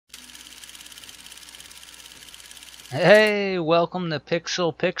Hey, welcome to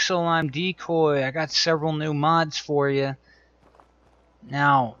Pixel. I'm Decoy. I got several new mods for you.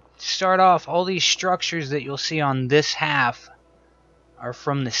 Now, to start off, all these structures that you'll see on this half are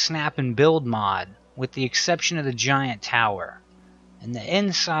from the Snap and Build mod, with the exception of the giant tower. And the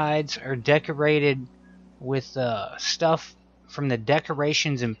insides are decorated with stuff from the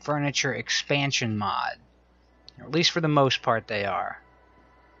Decorations and Furniture expansion mod. Or at least for the most part they are.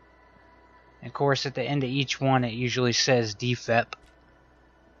 Of course, at the end of each one, it usually says DFEP,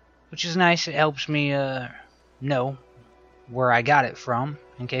 which is nice. It helps me know where I got it from,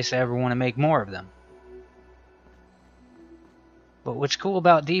 in case I ever want to make more of them. But what's cool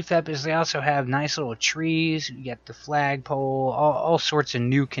about DFEP is they also have nice little trees. You get the flagpole, all sorts of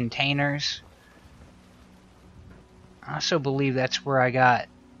new containers. I also believe that's where I got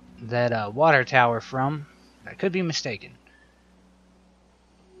that water tower from. I could be mistaken.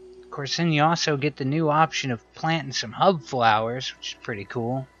 Of course, then you also get the new option of planting some hub flowers, which is pretty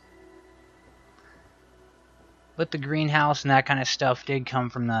cool. But the greenhouse and that kind of stuff did come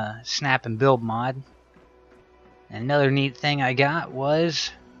from the Snap and Build mod. And another neat thing I got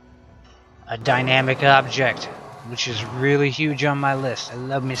was a dynamic object, which is really huge on my list. I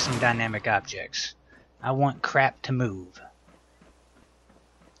love me some dynamic objects. I want crap to move.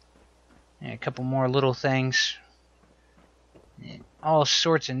 And a couple more little things. All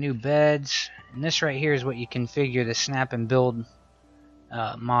sorts of new beds, and this right here is what you configure the Snap and Build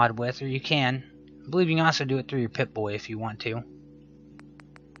mod with, or you can. I believe you can also do it through your Pip-Boy if you want to.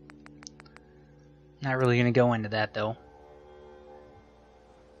 Not really going to go into that though.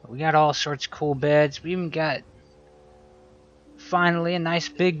 But we got all sorts of cool beds. We even got, finally, a nice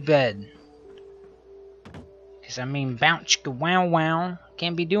big bed. Because I mean, bounce wow wow.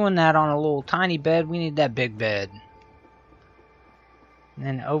 Can't be doing that on a little tiny bed. We need that big bed. And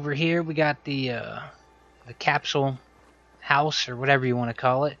then over here we got the capsule house, or whatever you want to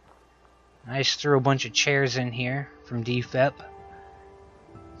call it. I just threw a bunch of chairs in here from DFEP.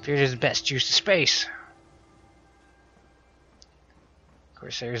 Figured it's the best use of space. Of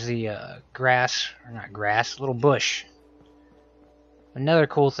course, there's the grass, or not grass, little bush. Another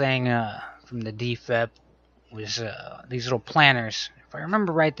cool thing from the DFEP was these little planters. If I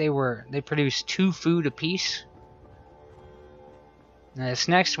remember right, they produced 2 food apiece. Now this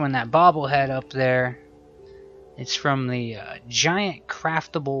next one, that bobblehead up there, it's from the Giant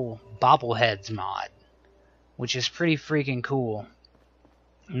Craftable Bobbleheads mod, which is pretty freaking cool.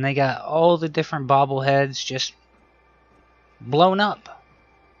 And they got all the different bobbleheads just blown up,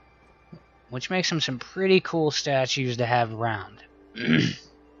 which makes them some pretty cool statues to have around.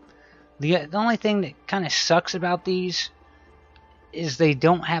 The only thing that kind of sucks about these is they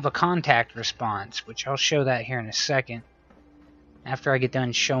don't have a contact response, which I'll show that here in a second, after I get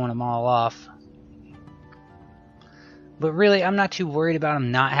done showing them all off. But really, I'm not too worried about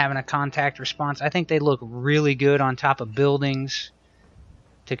them not having a contact response. I think they look really good on top of buildings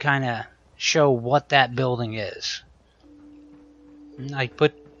to kind of show what that building is. Like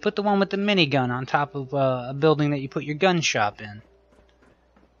put the one with the minigun on top of a building that you put your gun shop in.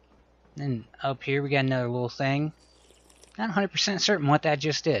 Then up here we got another little thing. Not 100% certain what that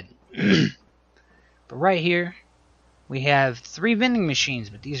just did. But right here we have 3 vending machines,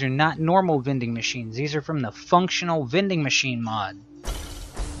 but these are not normal vending machines. These are from the Functional Vending Machine mod.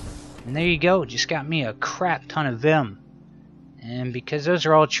 And there you go, just got me a crap ton of them. And because those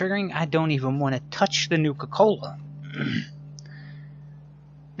are all triggering, I don't even want to touch the Nuka-Cola.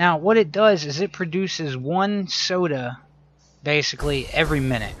 Now, what it does is it produces 1 soda basically every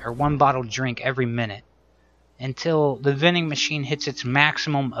minute, or 1 bottled drink every minute, until the vending machine hits its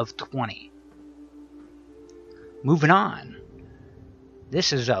maximum of 20. Moving on.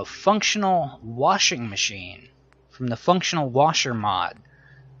 This is a functional washing machine from the Functional Washer mod.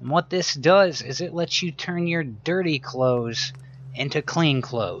 And what this does is it lets you turn your dirty clothes into clean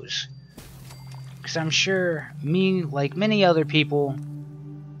clothes. Because I'm sure me, like many other people,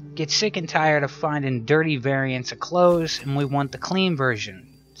 get sick and tired of finding dirty variants of clothes, and we want the clean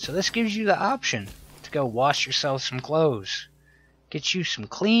version. So this gives you the option to go wash yourself some clothes. Get you some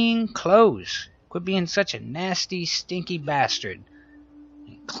clean clothes. Quit being such a nasty, stinky bastard.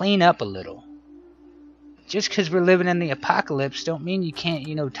 And clean up a little. Just because we're living in the apocalypse don't mean you can't,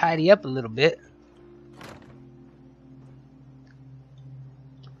 tidy up a little bit.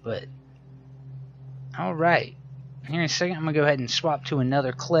 But, alright. Here in a second I'm going to go ahead and swap to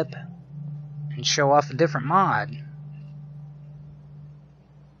another clip and show off a different mod.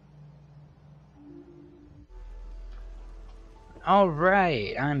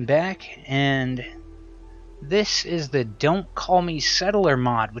 Alright, I'm back, and this is the Don't Call Me Settler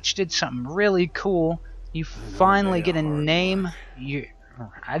mod, which did something really cool You finally get a name.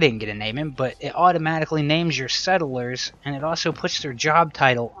 I didn't get a name, but it automatically names your settlers, and it also puts their job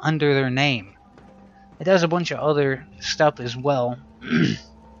title under their name. It does a bunch of other stuff as well.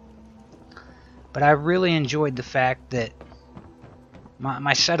 But I really enjoyed the fact that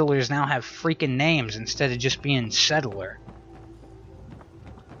my settlers now have freaking names instead of just being settler.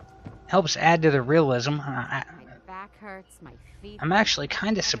 Helps add to the realism. I'm actually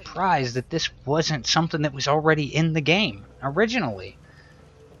kind of surprised that this wasn't something that was already in the game originally.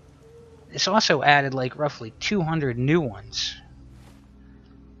 This also added like roughly 200 new ones.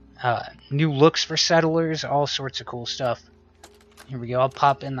 New looks for settlers, all sorts of cool stuff. Here we go, I'll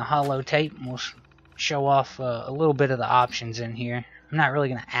pop in the holotape and we'll show off a little bit of the options in here. I'm not really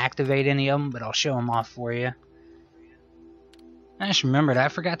going to activate any of them, but I'll show them off for you. I just remembered, I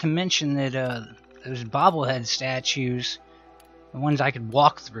forgot to mention that those bobblehead statues, the ones I could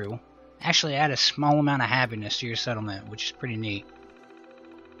walk through, actually add a small amount of happiness to your settlement, which is pretty neat.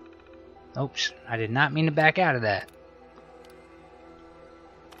 Oops, I did not mean to back out of that.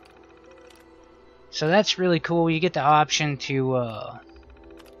 So that's really cool. You get the option to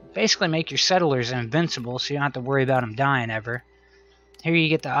basically make your settlers invincible, so you don't have to worry about them dying ever. Here you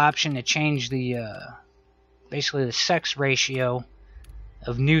get the option to change the basically the sex ratio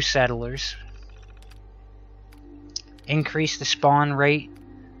of new settlers. Increase the spawn rate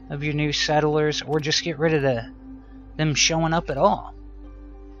of your new settlers, or just get rid of them showing up at all.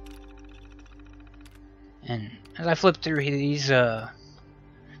 And as I flip through these,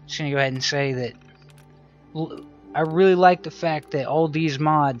 just gonna go ahead and say that I really like the fact that all these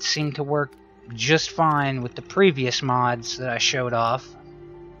mods seem to work just fine with the previous mods that I showed off.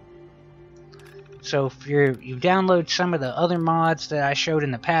 So if you download some of the other mods that I showed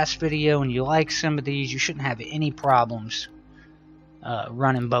in the past video and you like some of these, you shouldn't have any problems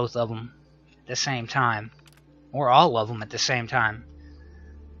running both of them at the same time, or all of them at the same time.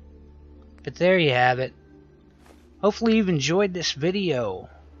 But there you have it. Hopefully you've enjoyed this video.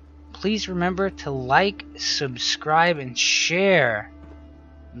 Please remember to like, subscribe, and share.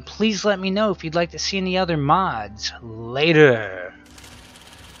 And please let me know if you'd like to see any other mods. Later.